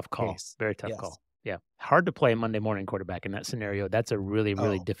 just tough a tough call. case. Very tough Yes. call. Yeah. Hard to play Monday morning quarterback in that scenario. That's a really,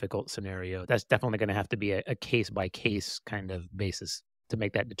 really Oh, difficult scenario. That's definitely going to have to be a case by case kind of basis to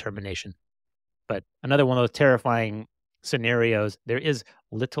make that determination. But another one of those terrifying scenarios, there is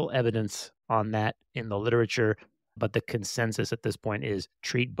little evidence on that in the literature, but the consensus at this point is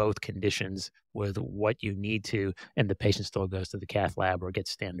treat both conditions with what you need to, and the patient still goes to the cath lab or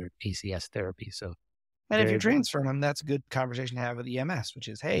gets standard ACS therapy. So and if very, you're transferring them, that's a good conversation to have with EMS, which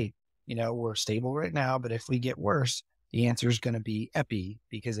is, hey, we're stable right now, but if we get worse, the answer is going to be epi,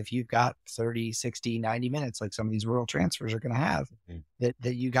 because if you've got 30, 60, 90 minutes, like some of these rural transfers are going to have,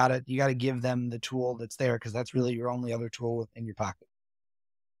 that you gotta give them the tool that's there, because that's really your only other tool in your pocket.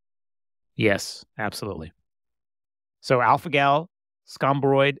 yes, absolutely. So alpha-gal,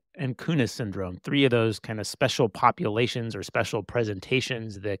 Scombroid, and Kounis syndrome, three of those kind of special populations or special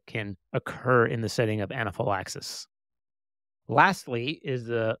presentations that can occur in the setting of anaphylaxis. Lastly is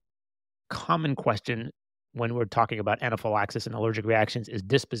the common question when we're talking about anaphylaxis and allergic reactions is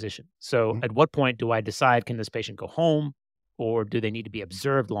disposition. So Mhm. at what point do I decide, can this patient go home, or do they need to be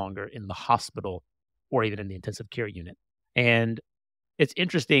observed longer in the hospital or even in the intensive care unit? And it's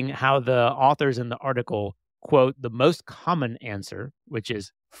interesting how the authors in the article quote the most common answer, which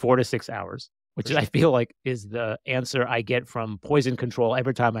is 4 to 6 hours, which For I sure. feel like is the answer I get from poison control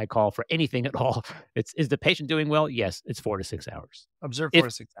every time I call for anything at all. It's, is the patient doing well? Yes, it's 4 to 6 hours. Observe 4 If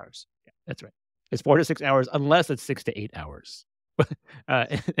to 6 hours. Yeah, that's right. It's 4 to 6 hours unless it's 6 to 8 hours.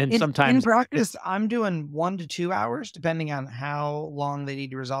 And In sometimes practice, I'm doing 1 to 2 hours, depending on how long they need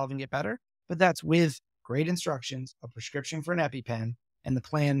to resolve and get better. But that's with great instructions, a prescription for an EpiPen, and the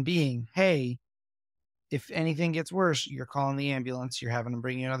plan being, hey, if anything gets worse, you're calling the ambulance, you're having them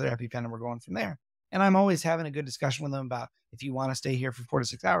bring you another EpiPen, and we're going from there. And I'm always having a good discussion with them about, if you want to stay here for 4 to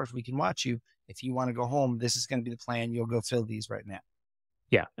 6 hours, we can watch you. If you want to go home, this is going to be the plan. You'll go fill these right now.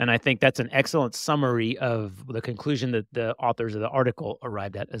 yeah, and I think that's an excellent summary of the conclusion that the authors of the article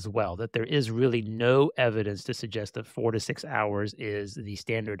arrived at as well, that there is really no evidence to suggest that 4 to 6 hours is the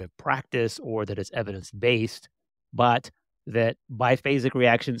standard of practice or that it's evidence-based, but that biphasic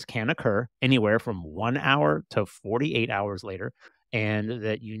reactions can occur anywhere from 1 hour to 48 hours later, and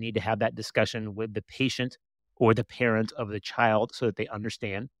that you need to have that discussion with the patient or the parent of the child so that they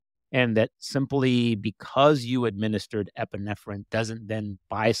understand, and that simply because you administered epinephrine doesn't then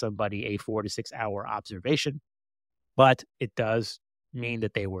buy somebody a 4 to 6 hour observation, but it does mean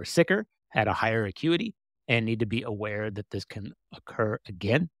that they were sicker, had a higher acuity, and need to be aware that this can occur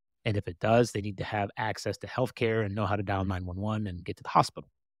again. And if it does, they need to have access to healthcare and know how to dial 911 and get to the hospital.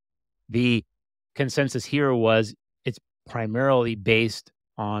 The consensus here was it's primarily based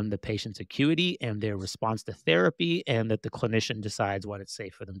on the patient's acuity and their response to therapy, and that the clinician decides when it's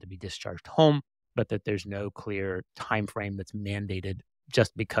safe for them to be discharged home, but that there's no clear time frame that's mandated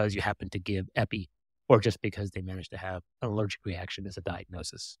just because you happen to give epi or just because they managed to have an allergic reaction as a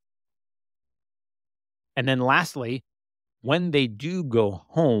diagnosis. And then lastly, when they do go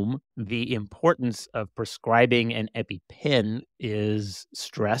home, the importance of prescribing an EpiPen is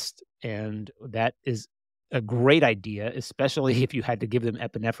stressed, and that is a great idea, especially if you had to give them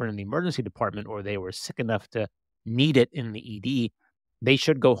epinephrine in the emergency department or they were sick enough to need it in the ED. They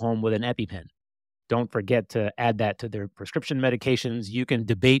should go home with an EpiPen. Don't forget to add that to their prescription medications. You can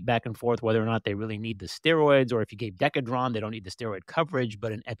debate back and forth whether or not they really need the steroids, or if you gave Decadron, they don't need the steroid coverage,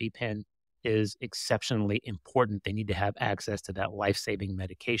 but an EpiPen is exceptionally important. They need to have access to that life-saving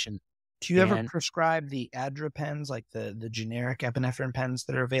medication. Do you ever And prescribe the Adra pens, like the generic epinephrine pens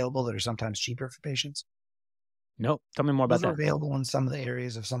that are available that are sometimes cheaper for patients? no, tell me more about Those are that. available in some of the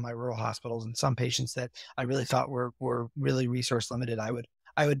areas of some of my rural hospitals, and some patients that I really thought were really resource limited. I would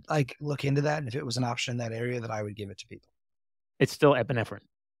like look into that, and if it was an option in that area, that I would give it to people. It's still epinephrine.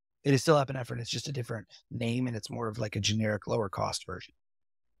 It is still epinephrine. It's just a different name, and it's more of like a generic lower cost version.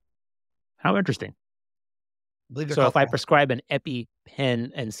 How interesting. I believe they're So called. if I prescribe an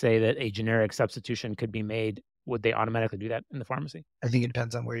EpiPen and say that a generic substitution could be made, would they automatically do that in the pharmacy? I think it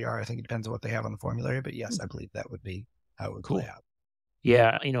depends on where you are. I think it depends on what they have on the formulary, but yes, Hmm. I believe that would be how it would Cool. play out.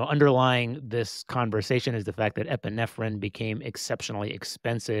 Yeah, underlying this conversation is the fact that epinephrine became exceptionally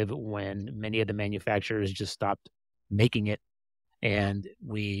expensive when many of the manufacturers just stopped making it. And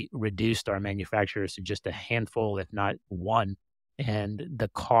we reduced our manufacturers to just a handful, if not one. And the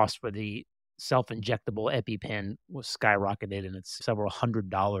cost for the self-injectable EpiPen was skyrocketed, and it's several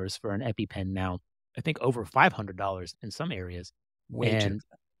 $100s for an EpiPen now. I think over $500 in some areas. Way too. And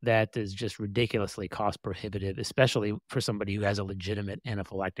that is just ridiculously cost prohibitive, especially for somebody who has a legitimate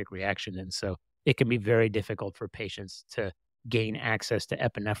anaphylactic reaction. And so it can be very difficult for patients to gain access to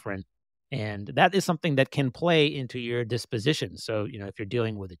epinephrine. And that is something that can play into your disposition. So, if you're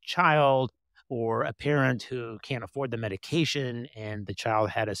dealing with a child or a parent who can't afford the medication and the child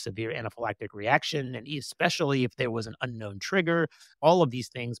had a severe anaphylactic reaction, and especially if there was an unknown trigger, all of these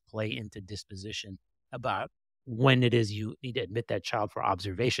things play into disposition about when it is you need to admit that child for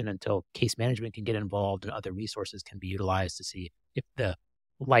observation until case management can get involved and other resources can be utilized to see if the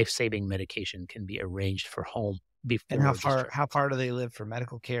life-saving medication can be arranged for home before And discharge. how far do they live from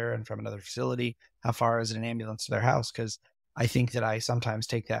medical care and from another facility? How far is an ambulance to their house? Because I think that I sometimes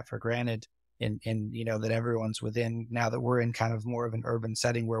take that for granted and that everyone's within, now that we're in kind of more of an urban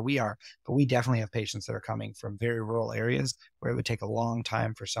setting where we are. But we definitely have patients that are coming from very rural areas where it would take a long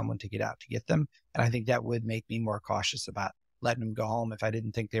time for someone to get out to get them. And I think that would make me more cautious about letting them go home if I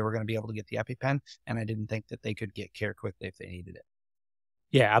didn't think they were going to be able to get the EpiPen and I didn't think that they could get care quickly if they needed it.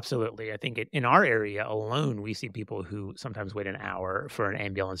 Yeah, absolutely. I think in our area alone, we see people who sometimes wait an hour for an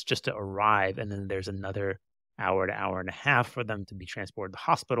ambulance just to arrive, and then there's another hour to hour and a half for them to be transported to the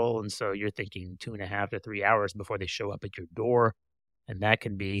hospital. And so you're thinking 2.5 to 3 hours before they show up at your door, and that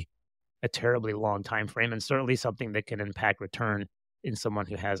can be a terribly long time frame, and certainly something that can impact return in someone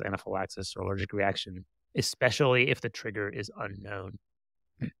who has anaphylaxis or allergic reaction, especially if the trigger is unknown.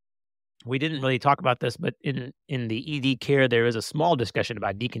 We didn't really talk about this, but in the ED care, there is a small discussion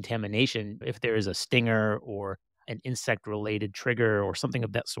about decontamination. If there is a stinger or an insect-related trigger or something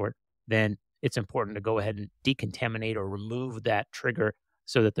of that sort, then it's important to go ahead and decontaminate or remove that trigger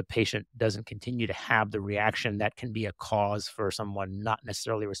so that the patient doesn't continue to have the reaction that can be a cause for someone not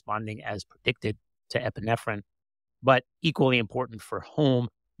necessarily responding as predicted to epinephrine. But equally important for home,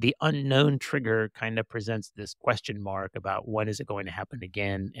 the unknown trigger kind of presents this question mark about when is it going to happen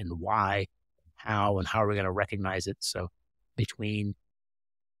again and why, and how are we going to recognize it? So between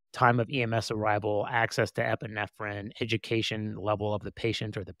time of EMS arrival, access to epinephrine, education level of the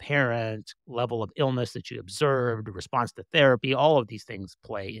patient or the parent, level of illness that you observed, response to therapy, all of these things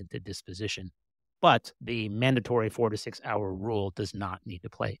play into disposition. But the mandatory 4 to 6 hour rule does not need to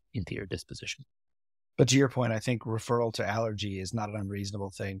play into your disposition. But to your point, I think referral to allergy is not an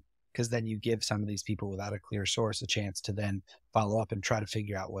unreasonable thing, because then you give some of these people without a clear source a chance to then follow up and try to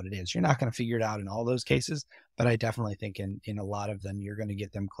figure out what it is. You're not going to figure it out in all those cases, but I definitely think in a lot of them, you're going to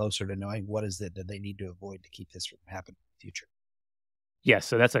get them closer to knowing what is it that they need to avoid to keep this from happening in the future. Yes,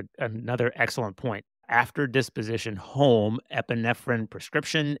 so that's another excellent point. After disposition, home, epinephrine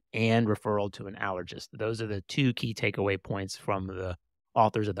prescription, and referral to an allergist. Those are the two key takeaway points from the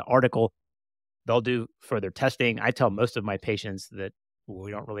authors of the article. They'll do further testing. I tell most of my patients that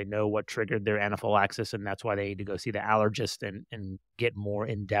we don't really know what triggered their anaphylaxis, and that's why they need to go see the allergist and get more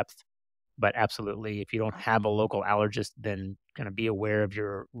in depth. But absolutely, if you don't have a local allergist, then kind of be aware of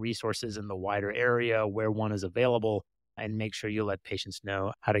your resources in the wider area, where one is available, and make sure you let patients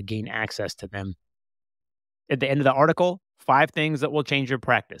know how to gain access to them. At the end of the article, 5 things that will change your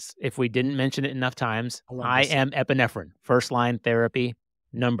practice. If we didn't mention it enough times, I am epinephrine, first line therapy.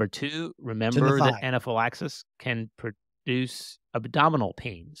 Number 2, remember that anaphylaxis can produce abdominal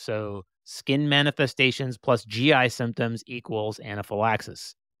pain. So skin manifestations plus GI symptoms equals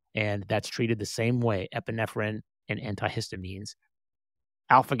anaphylaxis. And that's treated the same way, epinephrine and antihistamines.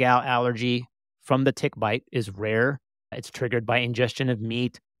 Alpha-gal allergy from the tick bite is rare. It's triggered by ingestion of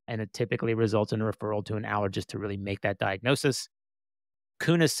meat, and it typically results in a referral to an allergist to really make that diagnosis.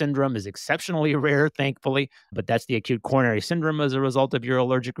 Kounis syndrome is exceptionally rare, thankfully, but that's the acute coronary syndrome as a result of your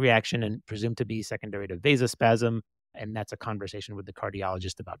allergic reaction and presumed to be secondary to vasospasm. And that's a conversation with the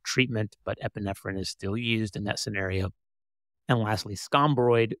cardiologist about treatment, but epinephrine is still used in that scenario. And lastly,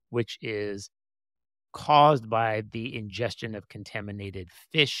 Scombroid, which is caused by the ingestion of contaminated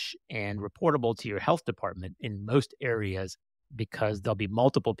fish and reportable to your health department in most areas, because there'll be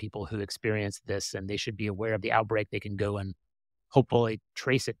multiple people who experience this and they should be aware of the outbreak. They can go and hopefully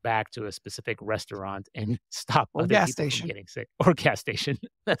trace it back to a specific restaurant and stop Or other gas people station. from getting sick. Or gas station.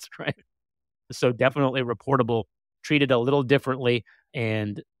 That's right. So definitely reportable, treated a little differently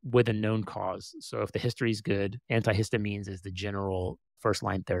and with a known cause. So if the history is good, antihistamines is the general first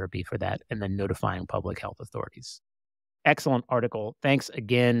line therapy for that, and then notifying public health authorities. Excellent article. Thanks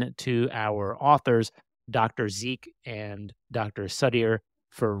again to our authors, Dr. Zeke and Dr. Sudir.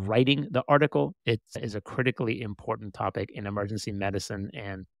 for writing the article. It is a critically important topic in emergency medicine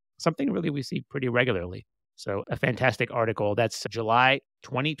and something really we see pretty regularly. So a fantastic article. That's July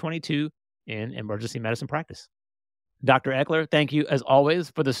 2022 in Emergency Medicine Practice. Dr. Eckler, thank you as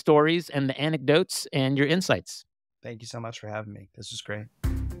always for the stories and the anecdotes and your insights. Thank you so much for having me. This was great.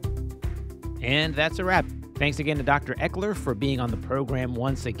 And that's a wrap. Thanks again to Dr. Eckler for being on the program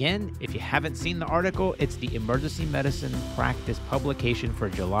once again. If you haven't seen the article, it's the Emergency Medicine Practice publication for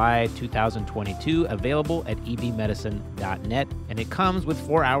July 2022, available at ebmedicine.net, and it comes with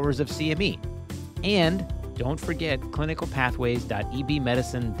 4 hours of CME. And don't forget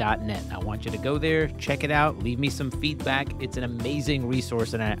clinicalpathways.ebmedicine.net. I want you to go there, check it out, leave me some feedback. It's an amazing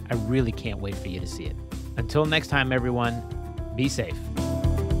resource, and I really can't wait for you to see it. Until next time, everyone, be safe.